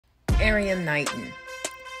Erriyon Knighton.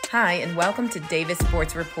 Hi, and welcome to Davis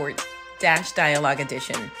Sports Report Dialogue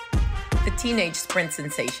Edition. The teenage sprint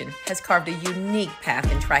sensation has carved a unique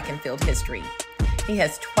path in track and field history. He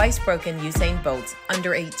has twice broken Usain Bolt's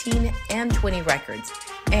under 18 and 20 records,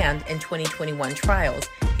 and in 2021 trials,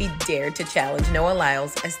 he dared to challenge Noah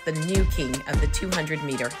Lyles as the new king of the 200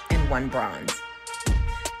 meter and won bronze.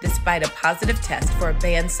 Despite a positive test for a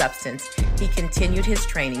banned substance, he continued his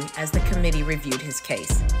training as the committee reviewed his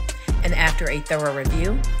case. And after a thorough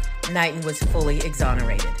review, Knighton was fully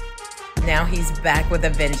exonerated. Now he's back with a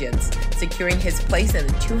vengeance, securing his place in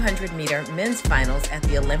the 200 meter men's finals at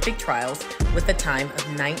the Olympic trials with a time of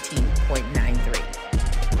 19.93.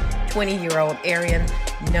 20-year-old Erriyon,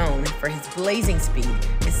 known for his blazing speed,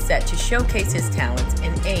 is set to showcase his talents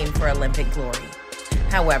and aim for Olympic glory.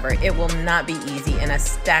 However, it will not be easy in a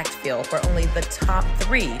stacked field where only the top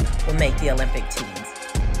 3 will make the Olympic teams.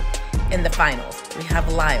 In the finals, we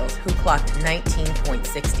have Lyles, who clocked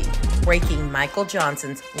 19.60, breaking Michael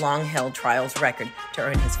Johnson's long-held trials record to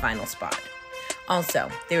earn his final spot.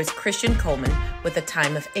 Also, there is Christian Coleman with a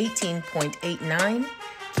time of 18.89,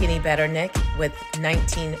 Kenny Betternick with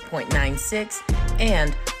 19.96,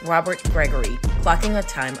 and Robert Gregory clocking a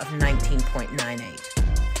time of 19.98.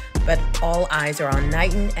 But all eyes are on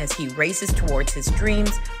Knighton as he races towards his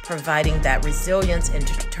dreams, providing that resilience and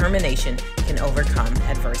determination can overcome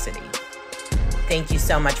adversity. Thank you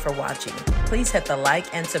so much for watching. Please hit the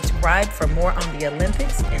like and subscribe for more on the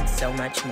Olympics and so much more.